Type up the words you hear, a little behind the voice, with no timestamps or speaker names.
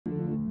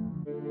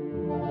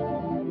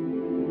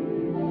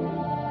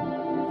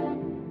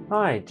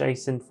Hi,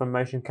 Jason from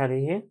Motion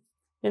Caddy here.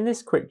 In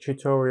this quick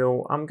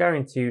tutorial, I'm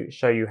going to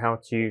show you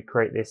how to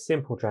create this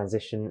simple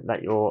transition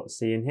that you're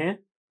seeing here.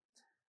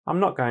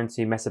 I'm not going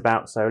to mess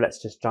about, so let's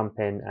just jump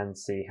in and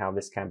see how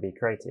this can be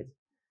created.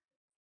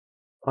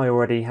 I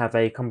already have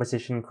a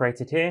composition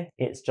created here.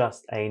 It's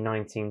just a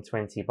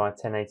 1920 by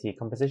 1080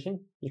 composition.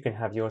 You can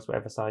have yours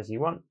whatever size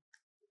you want.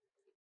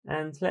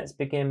 And let's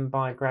begin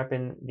by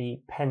grabbing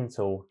the pen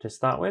tool to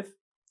start with.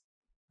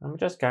 I'm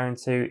just going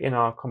to, in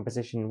our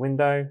composition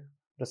window,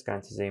 just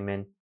going to zoom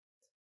in.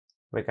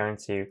 We're going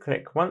to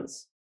click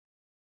once,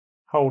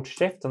 hold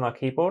shift on our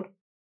keyboard,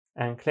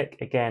 and click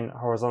again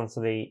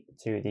horizontally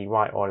to the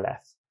right or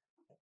left.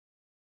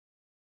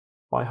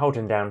 By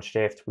holding down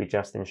shift, we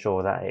just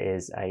ensure that it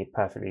is a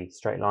perfectly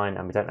straight line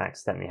and we don't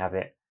accidentally have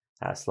it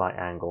at a slight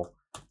angle.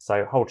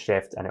 So hold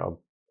shift and it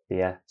will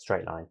be a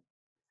straight line.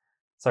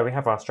 So we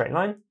have our straight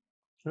line,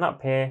 and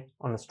up here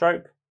on the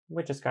stroke,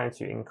 we're just going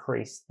to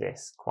increase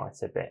this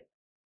quite a bit.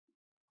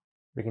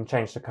 We can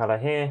change the color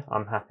here.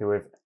 I'm happy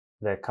with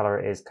the color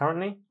it is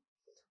currently.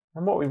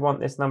 And what we want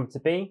this number to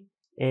be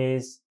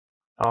is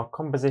our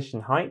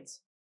composition height.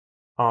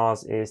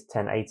 Ours is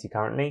 1080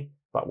 currently,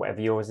 but whatever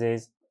yours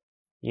is,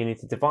 you need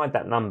to divide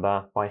that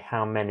number by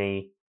how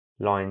many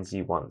lines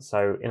you want.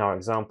 So in our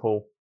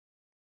example,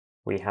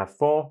 we have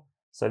 4.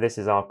 So this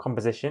is our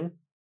composition,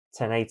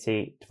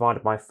 1080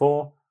 divided by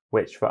 4,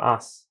 which for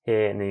us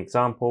here in the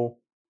example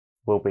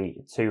will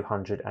be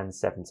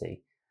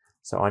 270.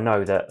 So I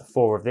know that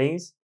 4 of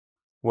these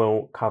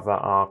will cover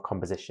our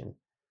composition.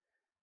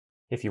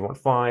 If you want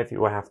 5, you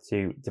will have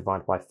to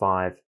divide by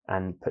 5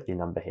 and put your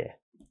number here.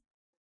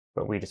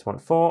 But we just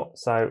want 4,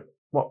 so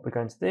what we're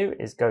going to do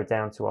is go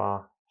down to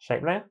our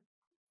shape layer,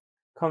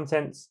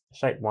 contents,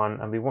 shape 1,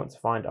 and we want to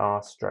find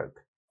our stroke.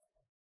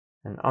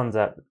 And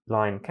under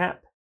line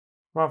cap,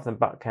 rather than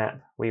butt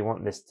cap, we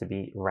want this to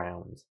be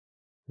round.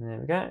 And there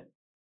we go.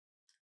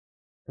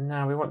 And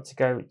now we want to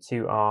go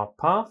to our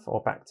path, or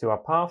back to our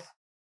path.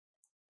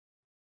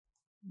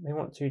 We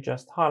want to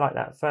just highlight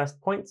that first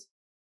point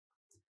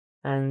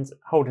and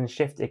holding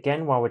shift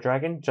again while we're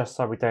dragging, just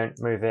so we don't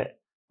move it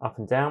up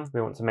and down.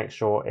 We want to make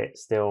sure it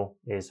still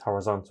is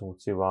horizontal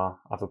to our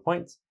other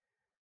point.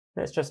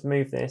 Let's just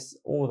move this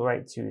all the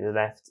way to the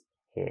left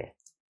here.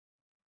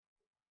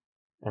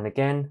 And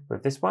again,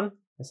 with this one,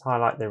 let's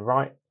highlight the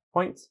right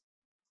point,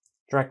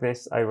 drag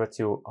this over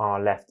to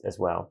our left as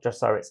well, just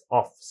so it's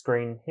off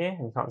screen here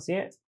and you can't see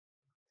it,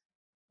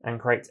 and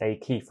create a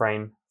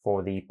keyframe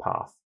for the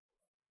path.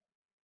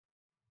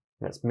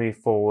 Let's move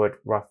forward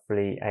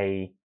roughly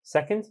a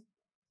second.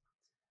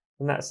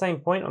 From that same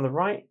point on the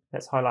right,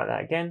 let's highlight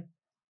that again.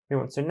 We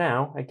want to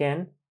now,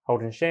 again,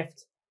 holding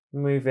shift,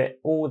 move it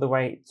all the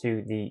way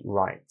to the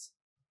right.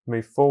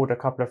 Move forward a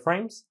couple of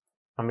frames,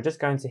 and we're just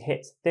going to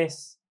hit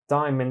this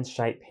diamond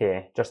shape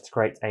here, just to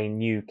create a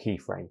new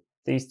keyframe.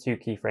 These two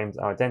keyframes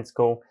are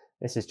identical.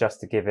 This is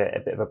just to give it a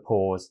bit of a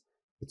pause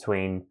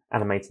between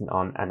animating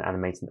on and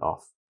animating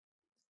off.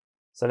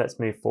 So let's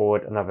move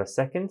forward another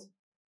second.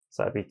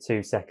 So it'd be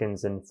 2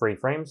 seconds and 3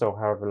 frames, or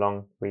however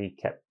long we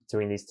kept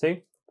between these two.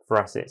 For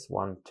us, it's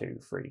 1, 2,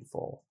 3,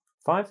 4,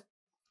 5.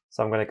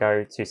 So I'm going to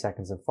go 2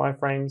 seconds and 5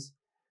 frames.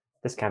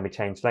 This can be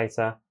changed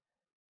later.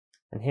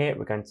 And here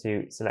we're going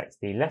to select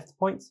the left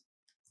point,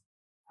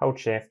 hold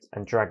shift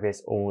and drag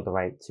this all the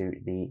way to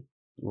the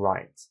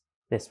right.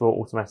 This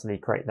will automatically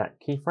create that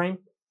keyframe.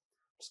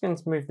 Just going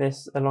to move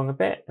this along a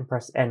bit and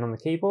press N on the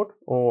keyboard,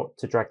 or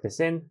to drag this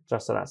in,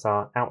 just so that's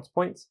our out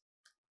point.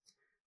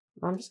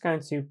 I'm just going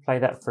to play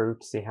that through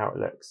to see how it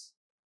looks.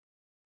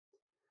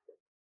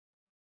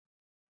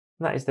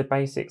 And that is the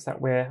basics that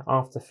we're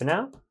after for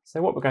now.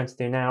 So what we're going to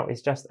do now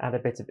is just add a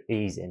bit of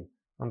ease in.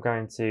 I'm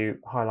going to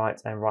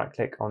highlight and right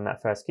click on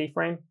that first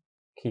keyframe,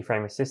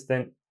 keyframe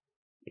assistant,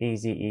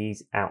 easy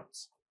ease out.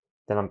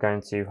 Then I'm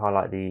going to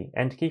highlight the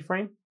end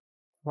keyframe,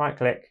 right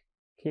click,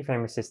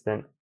 keyframe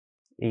assistant,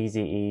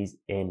 easy ease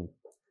in.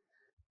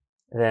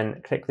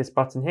 Then click this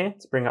button here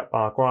to bring up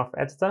our graph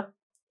editor.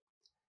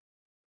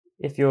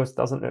 If yours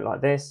doesn't look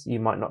like this,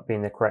 you might not be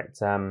in the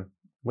correct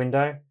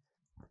window.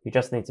 You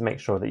just need to make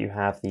sure that you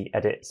have the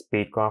edit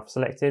speed graph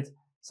selected.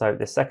 So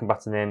the second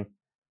button in,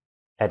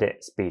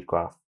 edit speed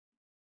graph.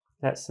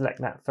 Let's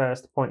select that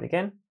first point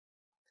again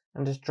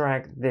and just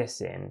drag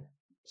this in,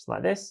 just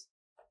like this.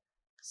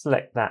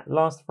 Select that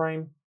last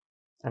frame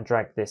and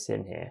drag this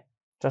in here,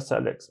 just so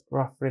it looks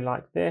roughly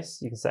like this.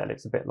 You can say it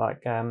looks a bit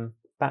like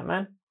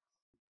Batman.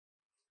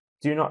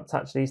 Do not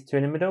touch these two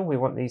in the middle. We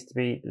want these to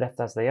be left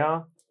as they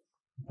are.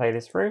 Play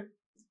this through.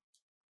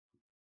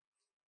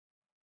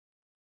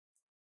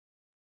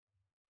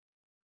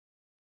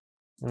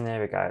 And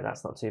there we go,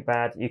 that's not too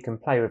bad. You can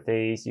play with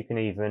these. You can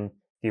even, if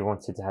you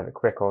wanted to have it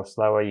quicker or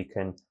slower, you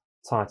can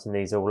tighten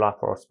these all up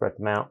or spread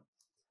them out.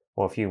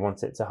 Or if you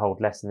want it to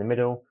hold less in the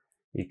middle,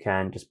 you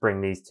can just bring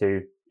these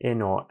two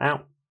in or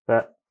out.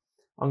 But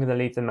I'm going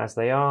to leave them as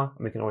they are,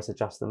 and we can always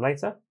adjust them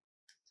later.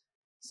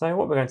 So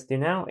what we're going to do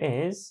now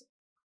is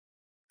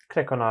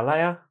click on our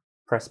layer,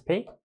 press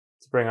P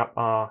to bring up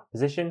our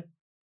position.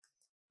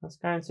 That's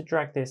going to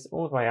drag this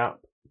all the way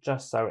up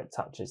just so it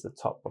touches the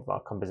top of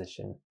our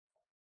composition.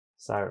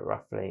 So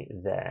roughly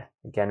there.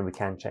 Again, we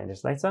can change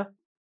this later.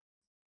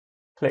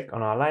 Click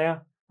on our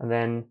layer, and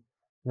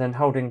then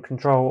holding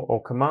Control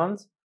or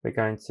Command, we're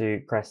going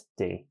to press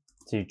D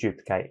to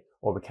duplicate,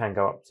 or we can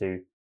go up to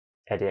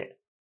Edit,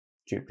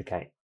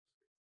 Duplicate.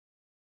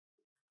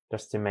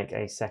 Just to make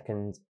a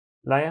second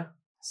layer,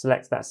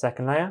 select that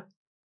second layer,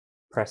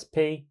 press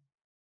P,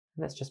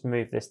 and let's just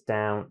move this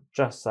down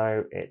just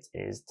so it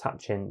is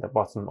touching the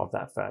bottom of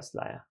that first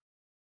layer,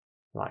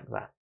 like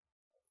that.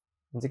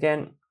 And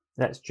again,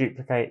 let's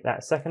duplicate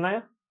that second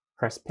layer,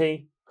 press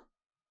P,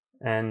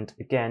 and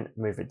again,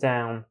 move it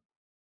down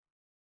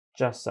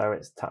just so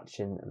it's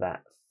touching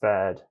that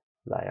third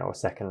layer, or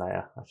second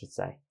layer, I should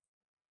say.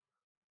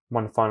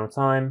 One final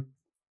time,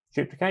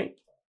 duplicate,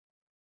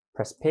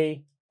 press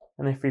P,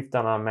 and if we've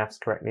done our maths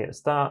correctly at the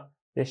start,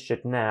 this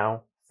should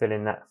now fill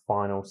in that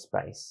final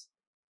space.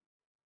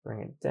 Bring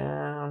it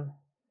down,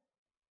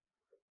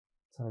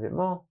 a bit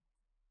more,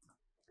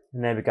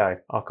 and there we go.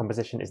 Our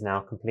composition is now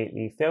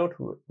completely filled,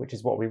 which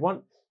is what we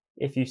want.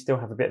 If you still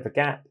have a bit of a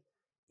gap,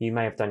 you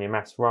may have done your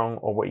maths wrong,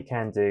 or what you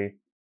can do,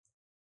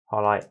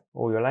 highlight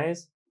all your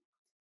layers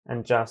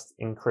and just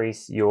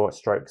increase your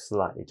strokes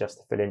slightly, just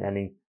to fill in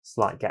any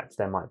slight gaps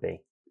there might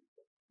be.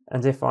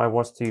 And if I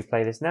was to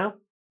play this now,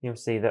 you'll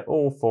see that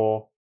all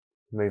four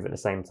move at the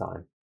same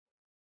time,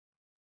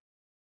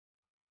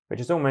 which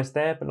is almost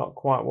there, but not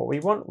quite what we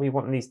want. We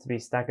want these to be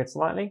staggered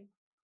slightly.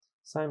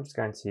 So I'm just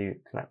going to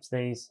collapse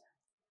these.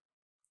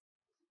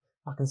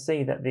 I can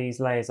see that these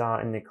layers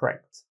are in the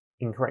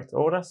incorrect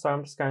order, so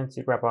I'm just going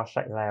to grab our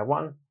shape layer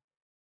 1,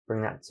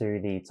 bring that to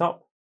the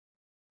top.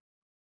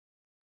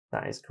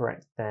 That is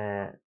correct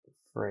there,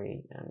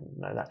 3, and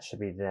no, that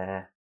should be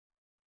there.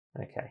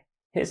 Okay,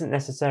 it isn't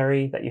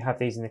necessary that you have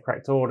these in the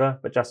correct order,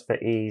 but just for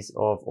ease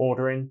of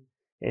ordering,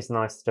 it's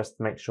nice just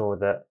to make sure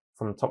that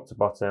from top to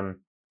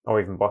bottom,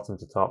 or even bottom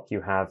to top, you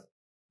have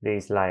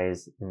these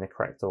layers in the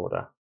correct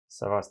order.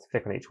 So if I was to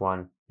click on each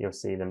one, you'll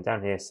see them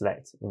down here,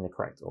 select in the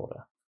correct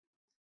order.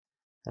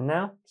 And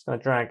now, I'm just going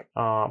to drag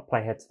our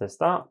playhead to the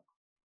start.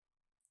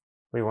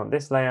 We want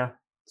this layer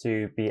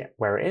to be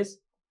where it is,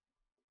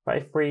 but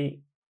if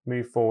we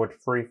move forward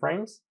 3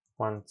 frames,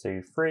 1,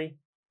 2, 3,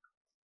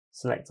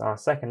 select our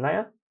second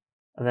layer,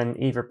 and then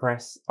either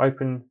press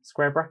open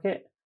square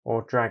bracket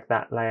or drag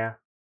that layer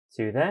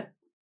to there.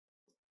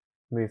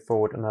 Move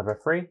forward another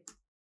 3,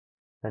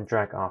 then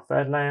drag our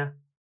third layer,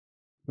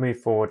 move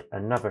forward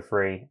another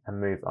 3, and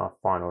move our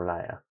final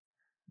layer.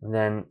 And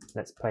then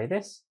let's play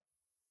this.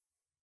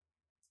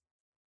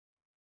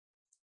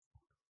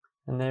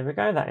 And there we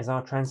go, that is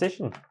our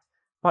transition.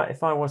 But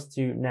if I was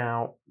to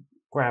now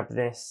grab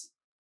this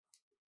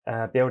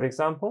build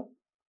example,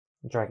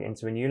 drag it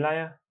into a new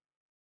layer,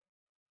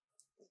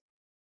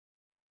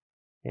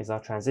 here's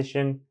our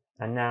transition,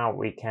 and now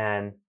we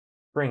can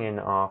bring in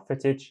our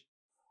footage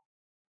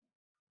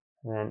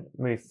and then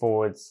move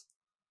forwards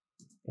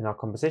in our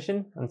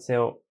composition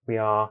until we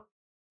are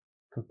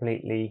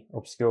completely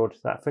obscured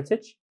that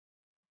footage,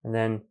 and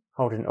then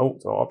holding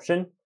Alt or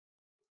Option,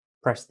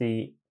 press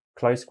the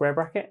close square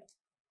bracket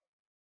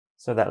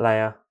so that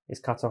layer is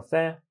cut off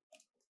there,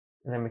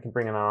 and then we can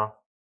bring in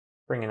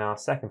our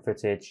second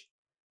footage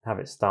and have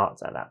it start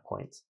at that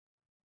point.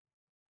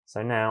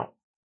 So now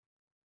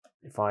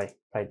if I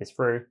play this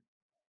through,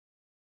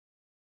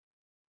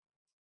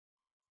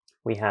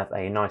 we have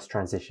a nice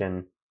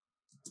transition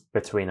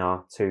between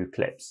our 2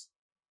 clips.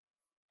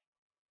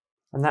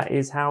 And that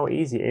is how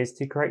easy it is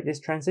to create this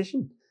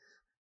transition.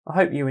 I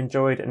hope you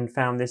enjoyed and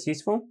found this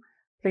useful.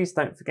 Please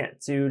don't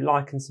forget to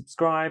like and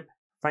subscribe.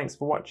 Thanks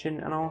for watching,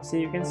 and I'll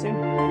see you again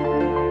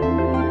soon.